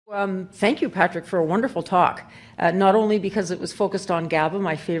Thank you, Patrick, for a wonderful talk. Not only because it was focused on GABA,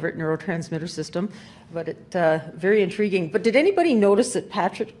 my favorite neurotransmitter system, but very intriguing. But did anybody notice that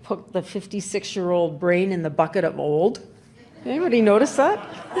Patrick put the 56-year-old brain in the bucket of old? Anybody notice that?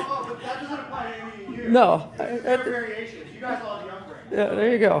 Oh, but that doesn't apply to any of you. No. There are variations. You guys all have young brains. Yeah,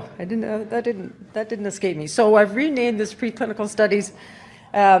 there you go. That didn't escape me. So I've renamed this preclinical studies.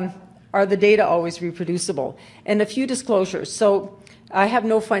 Are the data always reproducible? And a few disclosures. So I have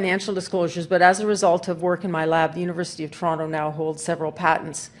no financial disclosures, but as a result of work in my lab, the University of Toronto now holds several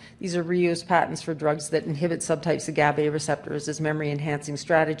patents. These are reuse patents for drugs that inhibit subtypes of GABA receptors as memory-enhancing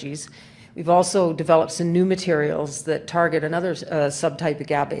strategies. We've also developed some new materials that target another subtype of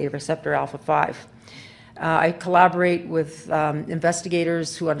GABA receptor, alpha-5. I collaborate with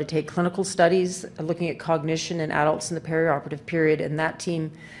investigators who undertake clinical studies looking at cognition in adults in the perioperative period, and that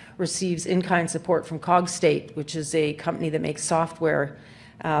team receives in-kind support from Cogstate, which is a company that makes software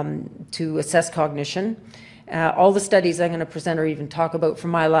to assess cognition. All the studies I'm going to present or even talk about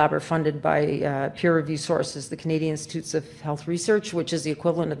from my lab are funded by peer-reviewed sources, the Canadian Institutes of Health Research, which is the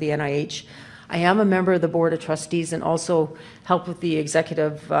equivalent of the NIH. I am a member of the Board of Trustees and also help with the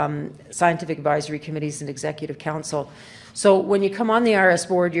executive scientific advisory committees and executive council. So when you come on the IARS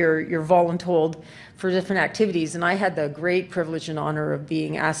board, you're voluntold for different activities, and I had the great privilege and honor of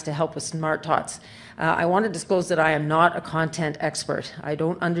being asked to help with SmartTots. I want to disclose that I am not a content expert. I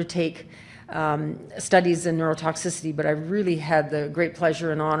don't undertake studies in neurotoxicity, but I really had the great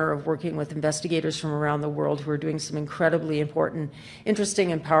pleasure and honor of working with investigators from around the world who are doing some incredibly important,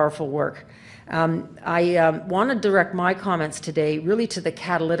 interesting, and powerful work. I want to direct my comments today really to the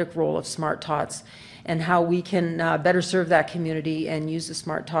catalytic role of SmartTots and how we can better serve that community and use the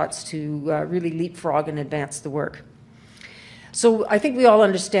SmartTots to really leapfrog and advance the work. So I think we all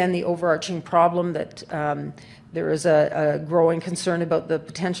understand the overarching problem that there is a growing concern about the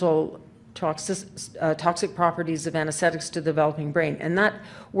potential toxic properties of anesthetics to the developing brain. And that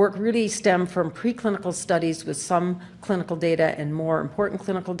work really stemmed from preclinical studies with some clinical data and more important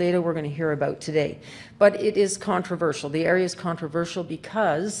clinical data we're going to hear about today. But it is controversial. The area is controversial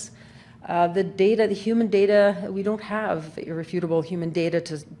because the data, the human data, we don't have irrefutable human data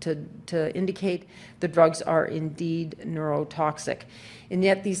to indicate the drugs are indeed neurotoxic. And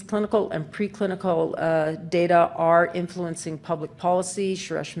yet these clinical and preclinical data are influencing public policy.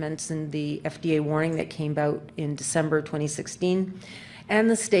 Suresh mentioned the FDA warning that came out in December 2016, and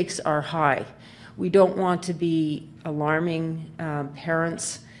the stakes are high. We don't want to be alarming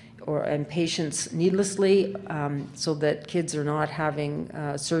parents and patients needlessly so that kids are not having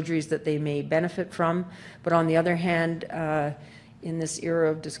surgeries that they may benefit from. But on the other hand, in this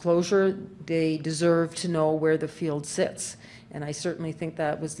era of disclosure, they deserve to know where the field sits. And I certainly think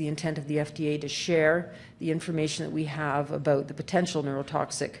that was the intent of the FDA, to share the information that we have about the potential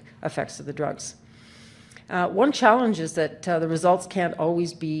neurotoxic effects of the drugs. One challenge is that the results can't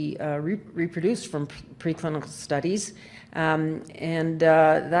always be reproduced from preclinical studies, and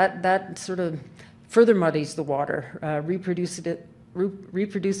that sort of further muddies the water.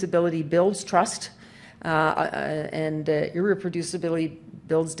 Reproducibility builds trust, and irreproducibility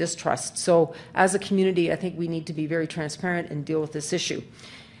builds distrust. So as a community, I think we need to be very transparent and deal with this issue,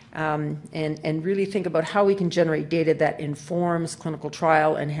 and really think about how we can generate data that informs clinical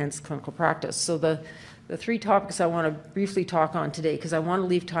trial and hence clinical practice. So the three topics I want to briefly talk on today, because I want to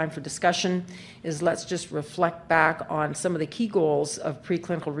leave time for discussion, is let's just reflect back on some of the key goals of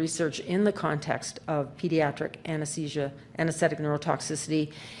preclinical research in the context of pediatric anesthesia, anesthetic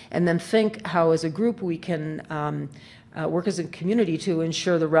neurotoxicity, and then think how as a group we can work as a community to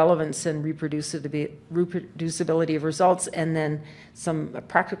ensure the relevance and reproducibility of results, and then some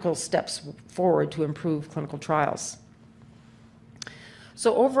practical steps forward to improve clinical trials.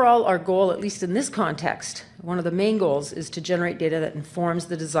 So overall, our goal, at least in this context, one of the main goals is to generate data that informs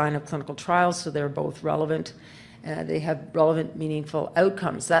the design of clinical trials so they're both relevant, they have relevant, meaningful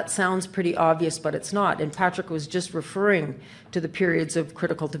outcomes. That sounds pretty obvious, but it's not. And Patrick was just referring to the periods of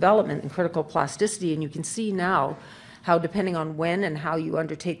critical development and critical plasticity, and you can see now how, depending on when and how you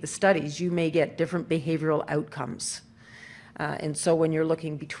undertake the studies, you may get different behavioral outcomes. And so when you're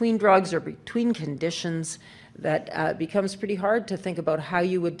looking between drugs or between conditions, that becomes pretty hard to think about how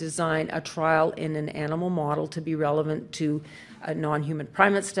you would design a trial in an animal model to be relevant to non-human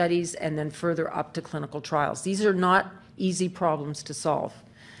primate studies and then further up to clinical trials. These are not easy problems to solve.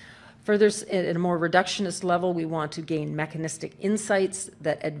 Further, at a more reductionist level, we want to gain mechanistic insights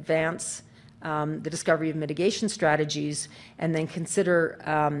that advance the discovery of mitigation strategies, and then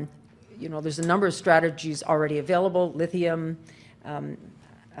consider, there's a number of strategies already available: lithium,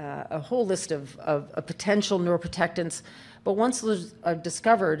 a whole list of potential neuroprotectants. But once those are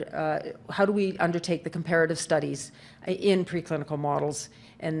discovered, how do we undertake the comparative studies in preclinical models?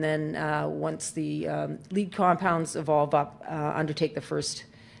 And then once the lead compounds evolve up, undertake the first,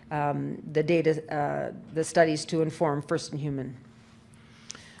 the studies to inform first in human.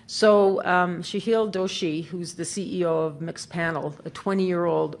 So Shahil Doshi, who's the CEO of Mixed Panel, a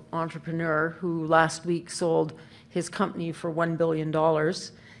 20-year-old entrepreneur who last week sold his company for $1 billion,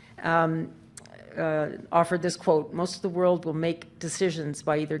 offered this quote: "Most of the world will make decisions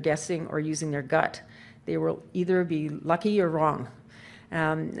by either guessing or using their gut. They will either be lucky or wrong."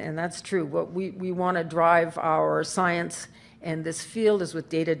 And that's true. What we want to drive our science, and this field is with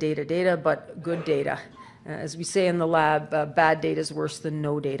data, data, data, but good data. As we say in the lab, bad data is worse than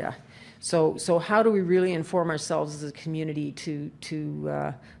no data. So how do we really inform ourselves as a community to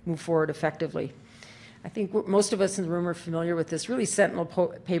move forward effectively? I think most of us in the room are familiar with this really seminal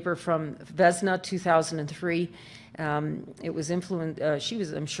paper from Vesna, 2003. It was she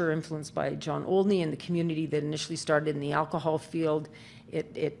was, I'm sure, influenced by John Oldney and the community that initially started in the alcohol field.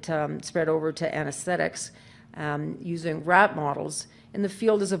 It spread over to anesthetics using rat models. And the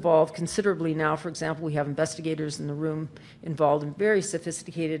field has evolved considerably now. For example, we have investigators in the room involved in very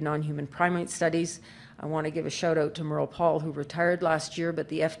sophisticated non-human primate studies. I want to give a shout out to Merle Paul, who retired last year, but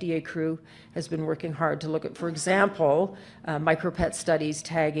the FDA crew has been working hard to look at, for example, micropet studies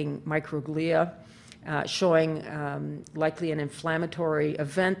tagging microglia, showing likely an inflammatory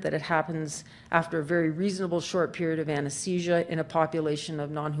event that it happens after a very reasonable short period of anesthesia in a population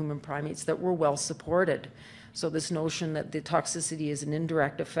of non-human primates that were well supported. So this notion that the toxicity is an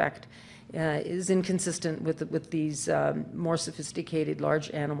indirect effect is inconsistent with these more sophisticated large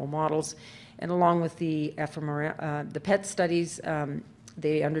animal models. And along with the PET studies,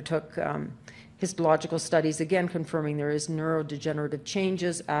 they undertook histological studies, again confirming there is neurodegenerative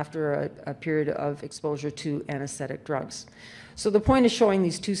changes after a period of exposure to anesthetic drugs. So the point of showing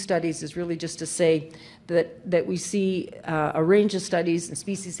these two studies is really just to say that we see a range of studies in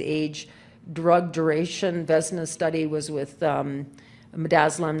species age, drug duration. Vesna's study was with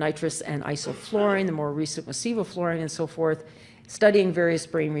midazolam, nitrous, and isoflurane. The more recent was sevoflurane and so forth, studying various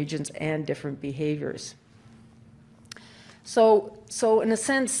brain regions and different behaviors. So in a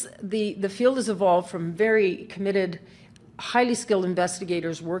sense, the field has evolved from very committed, highly skilled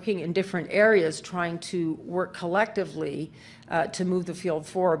investigators working in different areas, trying to work collectively to move the field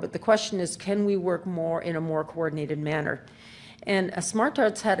forward. But the question is, can we work more in a more coordinated manner? And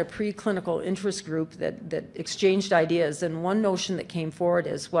SmartTots had a preclinical interest group that exchanged ideas, and one notion that came forward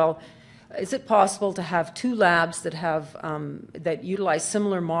is, well, is it possible to have two labs that have that utilize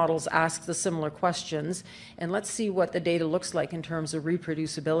similar models, ask the similar questions, and let's see what the data looks like in terms of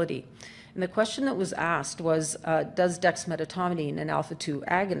reproducibility? And the question that was asked was, does dexmedetomidine, an alpha-2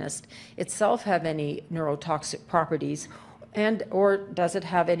 agonist, itself have any neurotoxic properties, or does it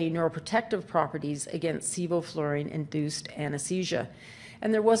have any neuroprotective properties against sevoflurane-induced anesthesia?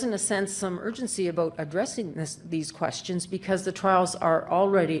 And there was, in a sense, some urgency about addressing these questions because the trials are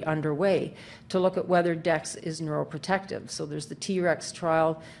already underway to look at whether DEX is neuroprotective. So there's the T-Rex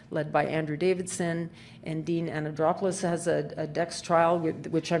trial led by Andrew Davidson, and Dean Anadropoulos has a DEX trial,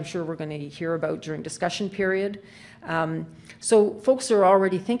 which I'm sure we're going to hear about during discussion period. So folks are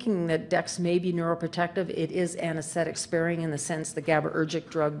already thinking that DEX may be neuroprotective. It is anesthetic sparing in the sense the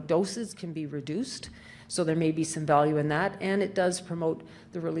GABAergic drug doses can be reduced. So there may be some value in that, and it does promote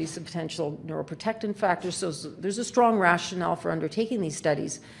the release of potential neuroprotectant factors. So there's a strong rationale for undertaking these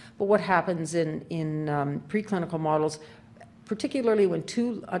studies. But what happens in preclinical models, particularly when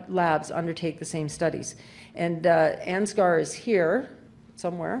two labs undertake the same studies? And Ansgar is here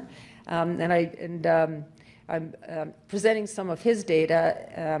somewhere, I'm presenting some of his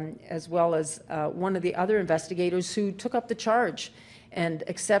data, as well as one of the other investigators who took up the charge and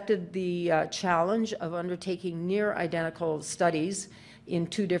accepted the challenge of undertaking near identical studies in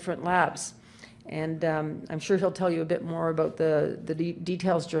two different labs. And I'm sure he'll tell you a bit more about the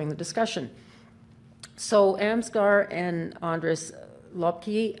details during the discussion. So Ansgar and Andres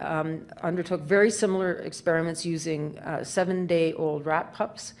Lopke undertook very similar experiments using 7-day-old rat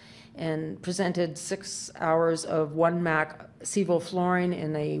pups and presented 6 hours of 1 MAC sevoflurane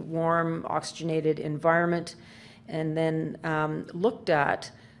in a warm, oxygenated environment, and then looked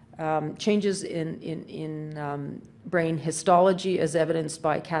at changes in brain histology as evidenced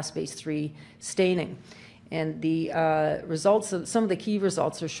by caspase-3 staining. And the results, some of the key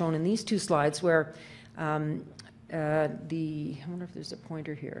results are shown in these two slides where I wonder if there's a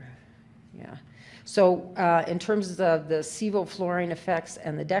pointer here. Yeah. So in terms of the sevoflurane effects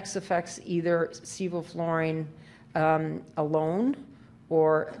and the DEX effects, either sevoflurane alone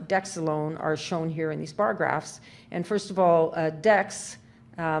or DEX alone are shown here in these bar graphs. And first of all, DEX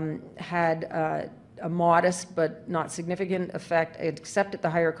had a modest but not significant effect, except at the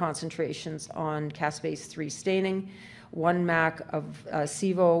higher concentrations, on caspase-3 staining. 1 MAC of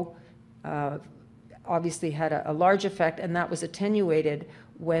SIVO obviously had a large effect, and that was attenuated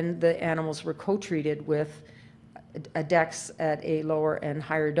when the animals were co-treated with a DEX at a lower and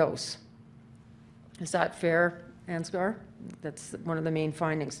higher dose. Is that fair, Ansgar? That's one of the main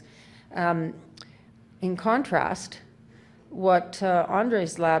findings. In contrast, what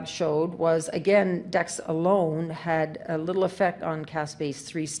Andre's lab showed was, again, DEX alone had a little effect on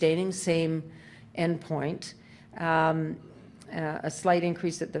caspase-3 staining, same endpoint, a slight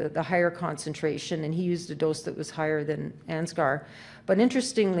increase at the higher concentration, and he used a dose that was higher than Ansgar. But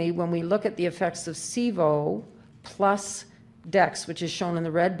interestingly, when we look at the effects of SIVO plus DEX, which is shown in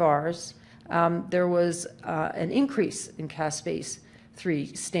the red bars, there was an increase in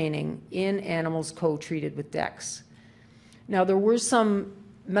caspase-3 staining in animals co-treated with DEX. Now, there were some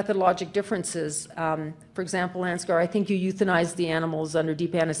methodologic differences. For example, Ansgar, I think you euthanized the animals under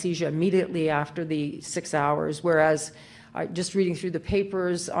deep anesthesia immediately after the 6 hours, whereas just reading through the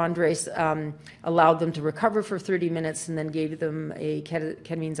papers, Andres allowed them to recover for 30 minutes and then gave them a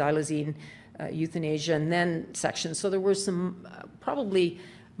ketamine xylazine euthanasia and then section. So there were some probably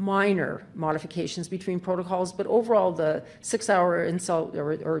minor modifications between protocols, but overall the 6-hour insult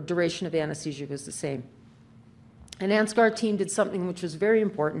or duration of anesthesia was the same. And Ansgar team did something which was very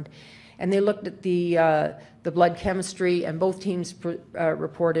important, and they looked at the blood chemistry, and both teams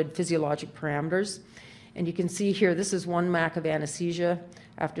reported physiologic parameters. And you can see here, this is 1 MAC of anesthesia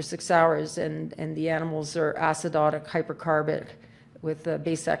after 6 hours, and the animals are acidotic, hypercarbic, with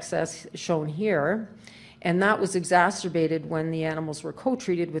base excess shown here. And that was exacerbated when the animals were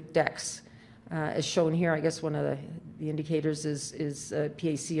co-treated with DEX. As shown here, I guess one of the indicators is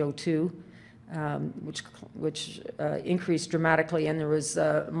PaCO2, which increased dramatically, and there was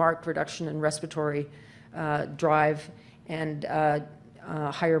a marked reduction in respiratory drive and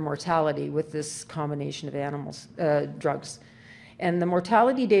higher mortality with this combination of animals, drugs. And the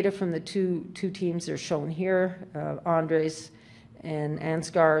mortality data from the two teams are shown here, Andres and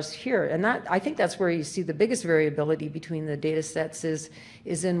Ansgar's here. And that, I think that's where you see the biggest variability between the data sets is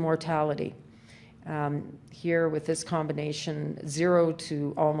in mortality. Here with this combination, 0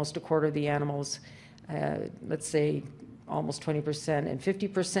 to almost a quarter of the animals, let's say almost 20% and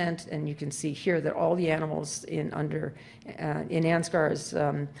 50%, and you can see here that all the animals in Ansgar's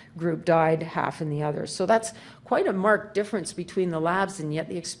group died, half in the other. So that's quite a marked difference between the labs, and yet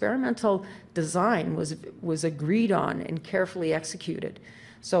the experimental design was agreed on and carefully executed.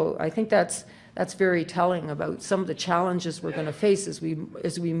 So I think that's very telling about some of the challenges we're going to face as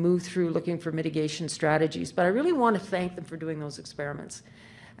we move through looking for mitigation strategies. But I really want to thank them for doing those experiments.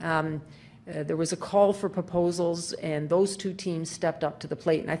 There was a call for proposals, and those two teams stepped up to the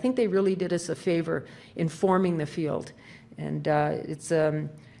plate. And I think they really did us a favor in forming the field. And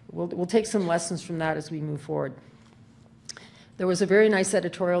we'll take some lessons from that as we move forward. There was a very nice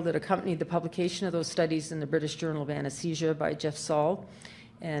editorial that accompanied the publication of those studies in the British Journal of Anesthesia by Jeff Saul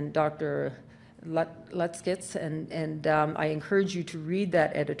and Dr. Lutzkitz, and I encourage you to read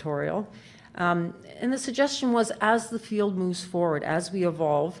that editorial. And the suggestion was, as the field moves forward, as we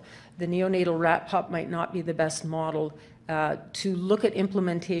evolve, the neonatal rat pup might not be the best model to look at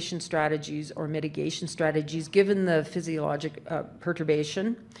implementation strategies or mitigation strategies given the physiologic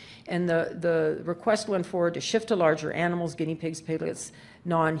perturbation. And the request went forward to shift to larger animals, guinea pigs, piglets,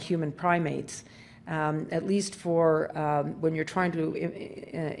 non-human primates, at least for when you're trying to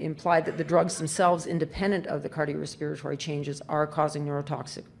imply that the drugs themselves, independent of the cardiorespiratory changes, are causing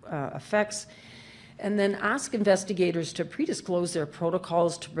neurotoxic effects. And then ask investigators to pre-disclose their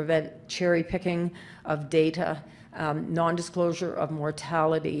protocols to prevent cherry picking of data, non-disclosure of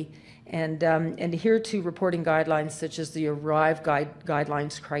mortality, and adhere to reporting guidelines such as the ARRIVE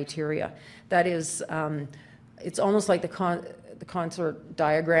guidelines criteria. That is, it's almost like the consort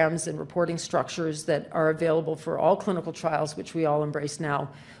diagrams and reporting structures that are available for all clinical trials, which we all embrace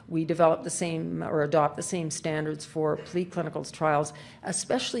now. We develop the same or adopt the same standards for preclinical trials,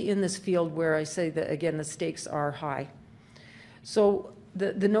 especially in this field where I say that, again, the stakes are high. So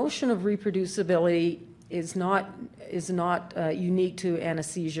the notion of reproducibility is not unique to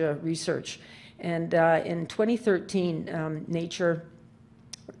anesthesia research. And in 2013, Nature,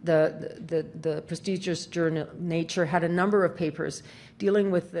 the prestigious journal Nature, had a number of papers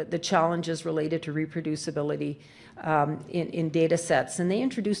dealing with the challenges related to reproducibility in data sets. And they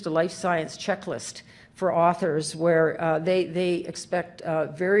introduced a life science checklist for authors where they expect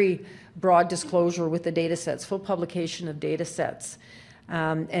very broad disclosure with the data sets, full publication of data sets.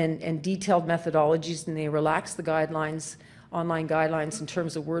 and detailed methodologies, and they relax the guidelines, online guidelines in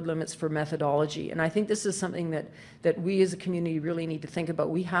terms of word limits for methodology. And I think this is something that we as a community really need to think about.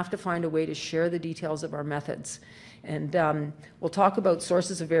 We have to find a way to share the details of our methods. And we'll talk about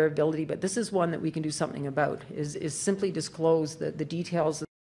sources of variability, but this is one that we can do something about, is simply disclose the details of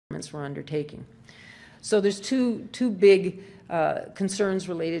the experiments we're undertaking. So there's two big concerns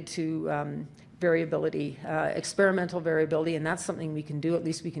related to variability, experimental variability, and that's something we can do, at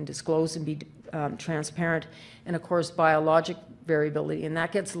least we can disclose and be transparent, and of course biologic variability, and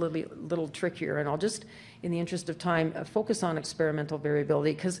that gets a little trickier. And I'll just, in the interest of time, focus on experimental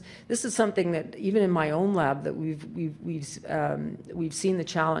variability, because this is something that even in my own lab that we've seen the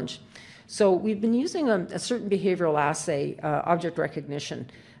challenge. So we've been using a certain behavioral assay, object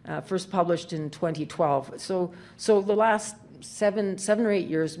recognition, first published in 2012. So the last seven or 8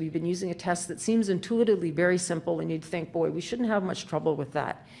 years, we've been using a test that seems intuitively very simple, and you'd think, boy, we shouldn't have much trouble with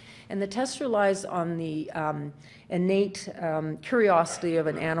that. And the test relies on the innate curiosity of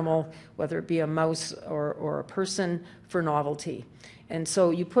an animal, whether it be a mouse or a person, for novelty. And so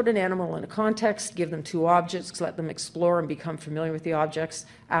you put an animal in a context, give them two objects, let them explore and become familiar with the objects.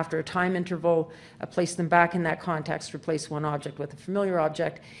 After a time interval, place them back in that context, replace one object with a familiar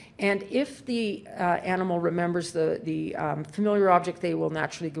object. And if the animal remembers the familiar object, they will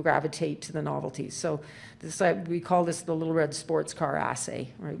naturally gravitate to the novelty. So this, we call this the little red sports car assay.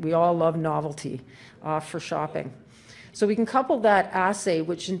 Right? We all love novelty, off for shopping. So we can couple that assay,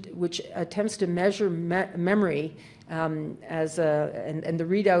 which attempts to measure memory, and the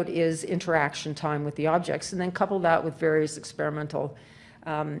readout is interaction time with the objects, and then couple that with various experimental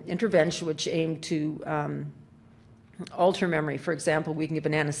interventions which aim to alter memory. For example, we can give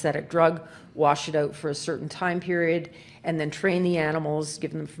an anesthetic drug, wash it out for a certain time period, and then train the animals,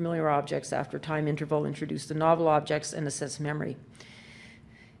 give them familiar objects after a time interval, introduce the novel objects, and assess memory.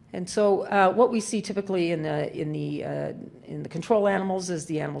 And so what we see typically in the control animals is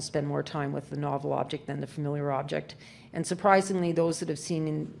the animals spend more time with the novel object than the familiar object. And surprisingly, those that have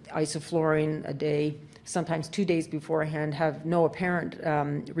seen isoflurane a day, sometimes 2 days beforehand, have no apparent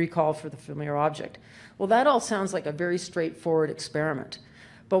recall for the familiar object. Well, that all sounds like a very straightforward experiment.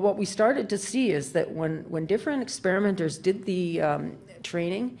 But what we started to see is that when different experimenters did the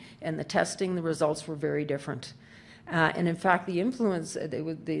training and the testing, the results were very different. And in fact,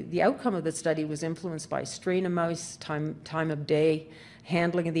 the outcome of the study was influenced by strain of mouse, time of day,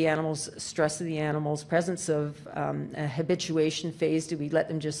 handling of the animals, stress of the animals, presence of a habituation phase. Do we let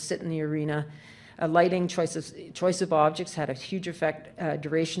them just sit in the arena? Lighting, choice of objects had a huge effect,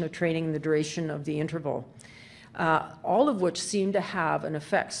 duration of training, the duration of the interval, all of which seem to have an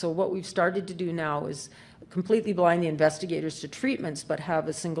effect. So what we've started to do now is completely blind the investigators to treatments, but have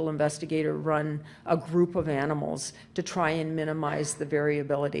a single investigator run a group of animals to try and minimize the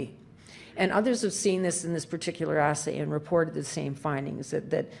variability. And others have seen this in this particular assay and reported the same findings,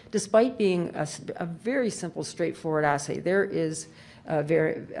 that despite being a very simple, straightforward assay, there is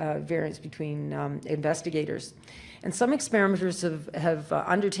variance between investigators. And some experimenters have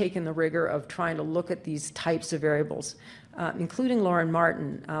undertaken the rigor of trying to look at these types of variables, including Lauren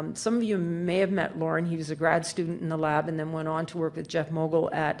Martin. Some of you may have met Lauren. He was a grad student in the lab and then went on to work with Jeff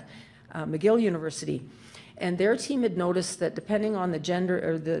Mogul at McGill University. And their team had noticed that depending on the gender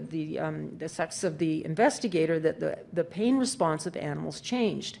or the sex of the investigator, that the pain response of animals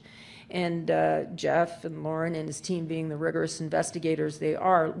changed. And Jeff and Lauren and his team, being the rigorous investigators they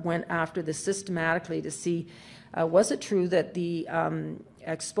are, went after this systematically to see, was it true that the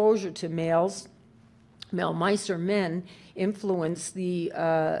exposure to male mice or men influence the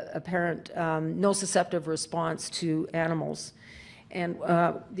apparent nociceptive response to animals. And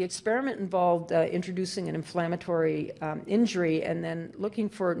the experiment involved introducing an inflammatory injury and then looking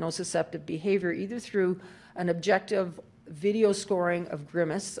for nociceptive behavior, either through an objective video scoring of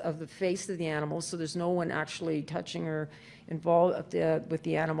grimace of the face of the animals, so there's no one actually touching or involved with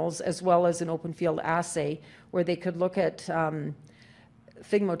the animals, as well as an open field assay where they could look at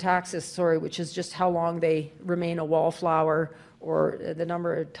phygmotaxis, which is just how long they remain a wallflower, or the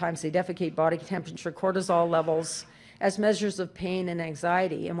number of times they defecate, body temperature, cortisol levels, as measures of pain and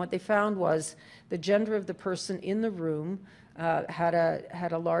anxiety. And what they found was the gender of the person in the room had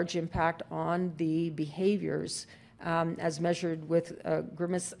a large impact on the behaviors as measured with a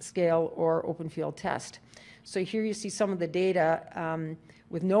grimace scale or open field test. So here you see some of the data.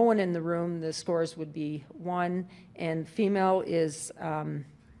 With no one in the room, the scores would be 1, and female is,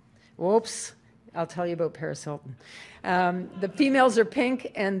 I'll tell you about Paris Hilton. The females are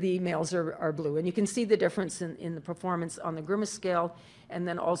pink and the males are blue. And you can see the difference in the performance on the Grimace scale, and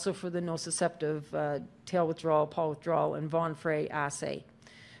then also for the nociceptive tail withdrawal, paw withdrawal, and Von Frey assay.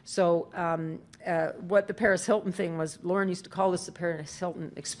 So what the Paris Hilton thing was, Lauren used to call this the Paris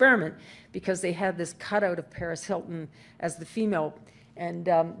Hilton experiment because they had this cutout of Paris Hilton as the female, and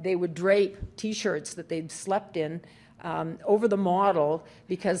they would drape T-shirts that they'd slept in over the model,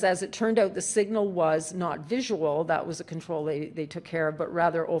 because as it turned out, the signal was not visual, that was a control they took care of, but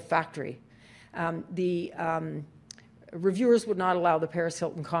rather olfactory. The reviewers would not allow the Paris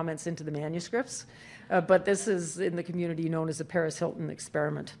Hilton comments into the manuscripts, but this is in the community known as the Paris Hilton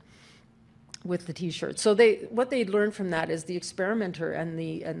experiment with the T-shirt. So what they'd learned from that is the experimenter and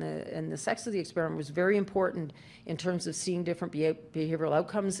the sex of the experiment was very important in terms of seeing different behavioral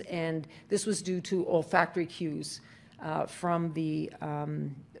outcomes, and this was due to olfactory cues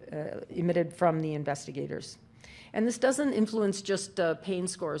emitted from the investigators. And this doesn't influence just pain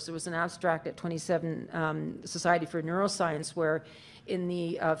scores. There was an abstract at 27 Society for Neuroscience where in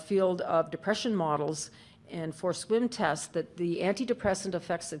the field of depression models and for swim tests that the antidepressant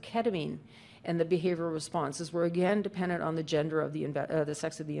effects of ketamine and the behavioral responses were again dependent on the gender of the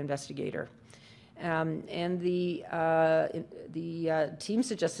sex of the investigator. And the team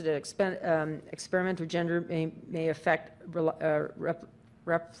suggested that experimental gender may affect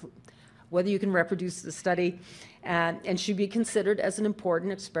whether you can reproduce the study and should be considered as an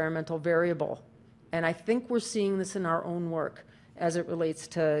important experimental variable. And I think we're seeing this in our own work as it relates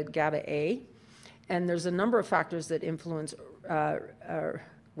to GABA A. And there's a number of factors that influence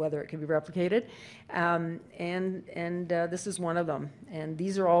whether it can be replicated, and this is one of them. And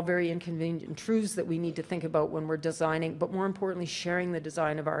these are all very inconvenient truths that we need to think about when we're designing, but more importantly, sharing the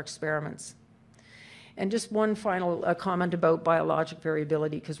design of our experiments. And just one final comment about biologic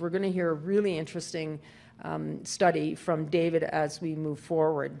variability, because we're going to hear a really interesting study from David as we move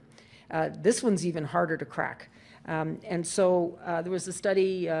forward. This one's even harder to crack. And so there was a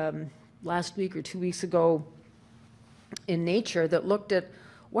study last week or 2 weeks ago in Nature that looked at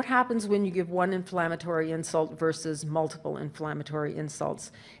what happens when you give one inflammatory insult versus multiple inflammatory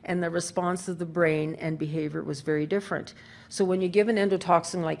insults. And the response of the brain and behavior was very different. So when you give an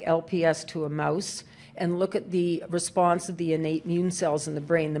endotoxin like LPS to a mouse and look at the response of the innate immune cells in the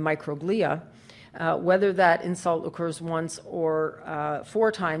brain, the microglia, whether that insult occurs once or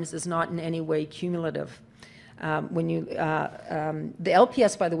 4 times is not in any way cumulative. The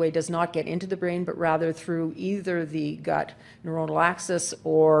LPS, by the way, does not get into the brain, but rather through either the gut neuronal axis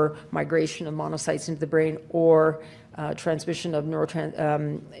or migration of monocytes into the brain or transmission of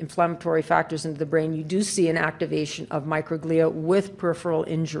inflammatory factors into the brain, you do see an activation of microglia with peripheral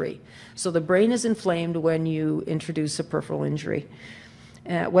injury. So the brain is inflamed when you introduce a peripheral injury.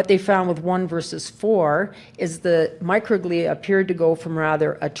 What they found with 1 versus 4 is the microglia appeared to go from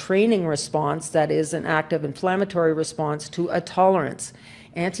rather a training response, that is an active inflammatory response, to a tolerance,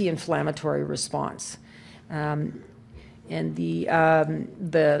 anti-inflammatory response. And the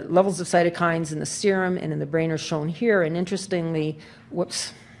levels of cytokines in the serum and in the brain are shown here. And interestingly,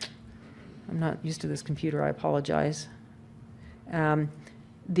 whoops, I'm not used to this computer, I apologize.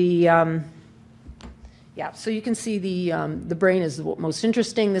 Yeah, so you can see the brain is most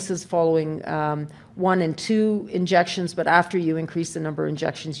interesting. This is following 1 and 2 injections, but after you increase the number of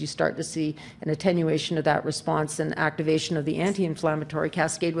injections, you start to see an attenuation of that response and activation of the anti-inflammatory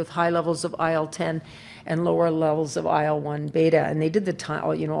cascade with high levels of IL-10 and lower levels of IL-1 beta. And they did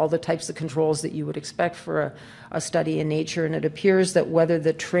all the types of controls that you would expect for a study in Nature, and it appears that whether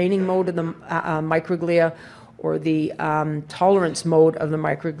the training mode of the microglia or the tolerance mode of the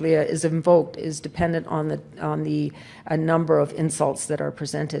microglia is invoked is dependent on the number of insults that are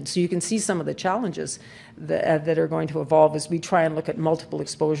presented. So you can see some of the challenges that are going to evolve as we try and look at multiple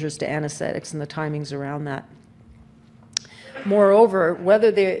exposures to anesthetics and the timings around that. Moreover, whether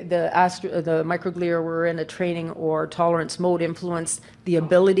the microglia were in a training or tolerance mode influenced the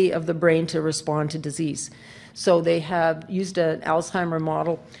ability of the brain to respond to disease. So they have used an Alzheimer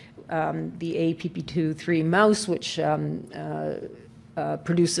model, the APP2/3 mouse, which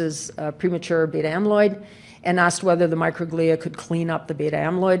produces premature beta amyloid, and asked whether the microglia could clean up the beta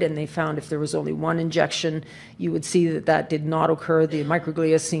amyloid, and they found if there was only 1 injection, you would see that did not occur. The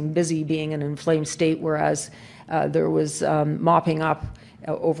microglia seemed busy being in an inflamed state, whereas there was mopping up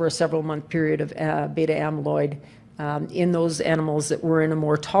over a several-month period of beta amyloid in those animals that were in a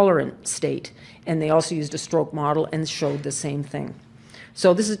more tolerant state. And they also used a stroke model and showed the same thing.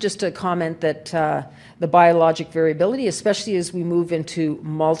 So this is just a comment that the biologic variability, especially as we move into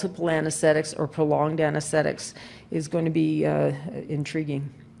multiple anesthetics or prolonged anesthetics, is going to be intriguing.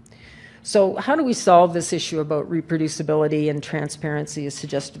 So how do we solve this issue about reproducibility and transparency as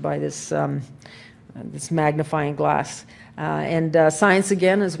suggested by this, this magnifying glass? Science,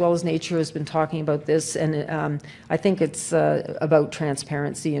 again, as well as nature, has been talking about this, and I think it's about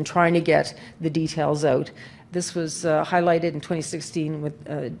transparency and trying to get the details out. This was highlighted in 2016 with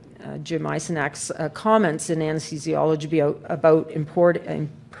Jim Eisenach's comments in anesthesiology about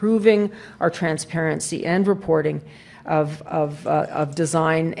improving our transparency and reporting of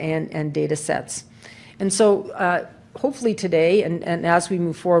design and data sets. And so hopefully today, and as we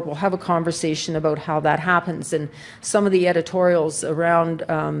move forward, we'll have a conversation about how that happens. And some of the editorials around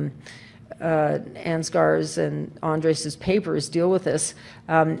Ansgar's and Andres' papers deal with this.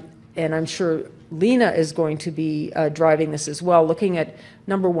 And I'm sure Lena is going to be driving this as well, looking at,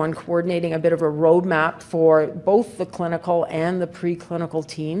 number one, coordinating a bit of a roadmap for both the clinical and the preclinical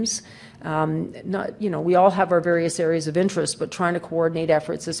teams. We all have our various areas of interest, but trying to coordinate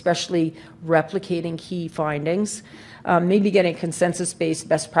efforts, especially replicating key findings, maybe getting consensus-based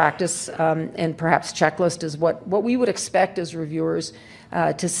best practice and perhaps checklist is what we would expect as reviewers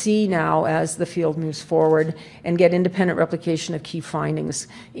to see now as the field moves forward and get independent replication of key findings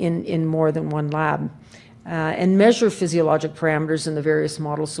in more than one lab. And measure physiologic parameters in the various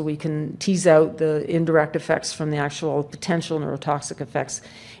models so we can tease out the indirect effects from the actual potential neurotoxic effects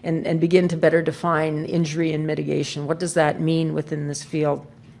and begin to better define injury and mitigation. What does that mean within this field?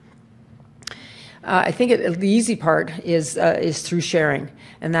 I think the easy part is through sharing,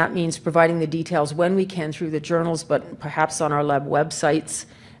 and that means providing the details when we can through the journals, but perhaps on our lab websites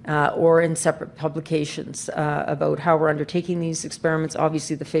or in separate publications about how we're undertaking these experiments,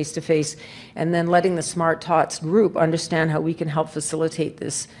 obviously the face-to-face, and then letting the SmartTots group understand how we can help facilitate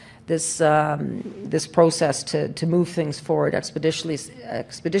this process to move things forward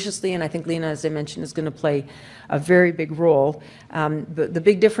expeditiously, and I think Lena, as I mentioned, is going to play a very big role. The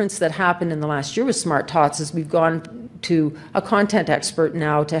big difference that happened in the last year with SmartTots is we've gone to a content expert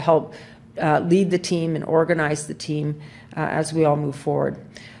now to help lead the team and organize the team as we all move forward.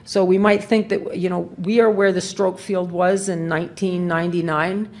 So we might think that, we are where the stroke field was in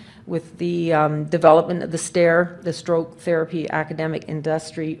 1999 with the development of the STARE, the Stroke Therapy Academic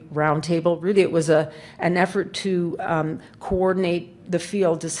Industry Roundtable. Really, it was an effort to coordinate the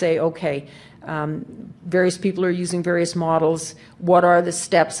field to say, okay, various people are using various models. What are the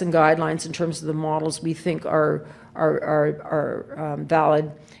steps and guidelines in terms of the models we think are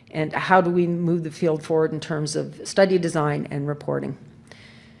valid, and how do we move the field forward in terms of study design and reporting?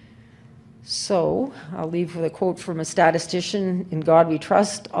 So I'll leave with a quote from a statistician: "In God we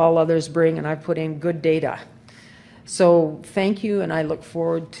trust, all others bring," and I put in good data. So thank you, and I look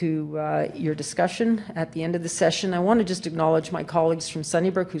forward to your discussion at the end of the session. I want to just acknowledge my colleagues from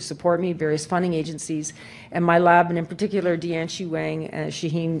Sunnybrook who support me, various funding agencies, and my lab, and in particular Dianshi Wang,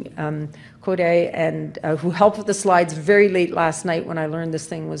 Shaheen Kodai, and who helped with the slides very late last night when I learned this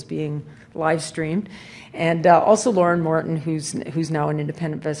thing was being live streamed, and also Lauren Morton, who's now an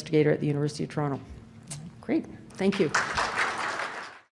independent investigator at the University of Toronto. Great, thank you.